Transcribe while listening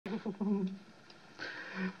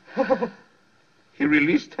He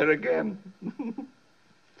released her again.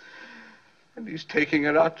 And he's taking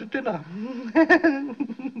her out to dinner.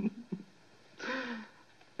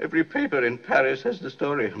 Every paper in Paris has the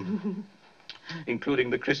story, including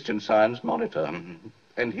the Christian Science Monitor.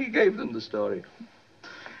 And he gave them the story.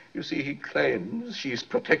 You see, he claims she's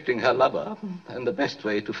protecting her lover, and the best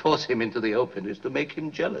way to force him into the open is to make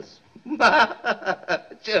him jealous.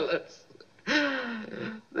 Jealous.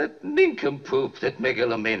 That nincompoop, that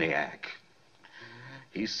megalomaniac.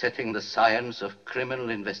 He's setting the science of criminal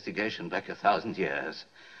investigation back 1,000 years.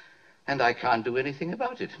 And I can't do anything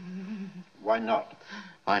about it. Why not?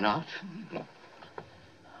 Why not?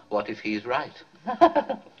 What if he's right?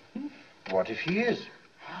 What if he is?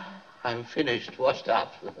 I'm finished, washed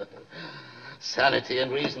up. Sanity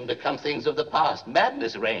and reason become things of the past.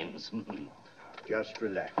 Madness reigns. Just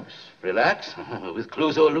relax. Relax? With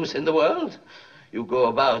Clouseau loose in the world? You go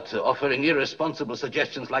about offering irresponsible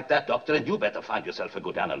suggestions like that, Doctor, and you better find yourself a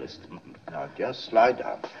good analyst. Now, just lie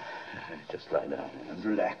down. Just lie down. And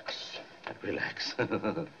relax. Relax.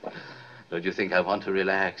 Don't you think I want to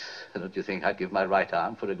relax? Don't you think I'd give my right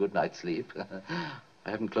arm for a good night's sleep? I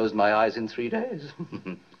haven't closed my eyes in 3 days.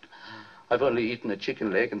 I've only eaten a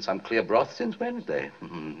chicken leg and some clear broth since Wednesday.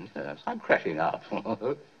 Yes, I'm cracking up.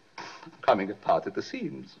 Coming apart at the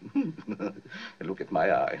seams. And look at my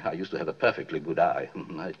eye. I used to have a perfectly good eye.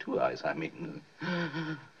 I had 2 eyes, I mean.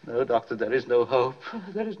 No, Doctor, there is no hope.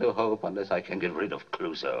 There is no hope unless I can get rid of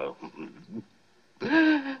Clouseau.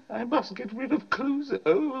 I must get rid of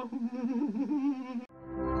Clouseau.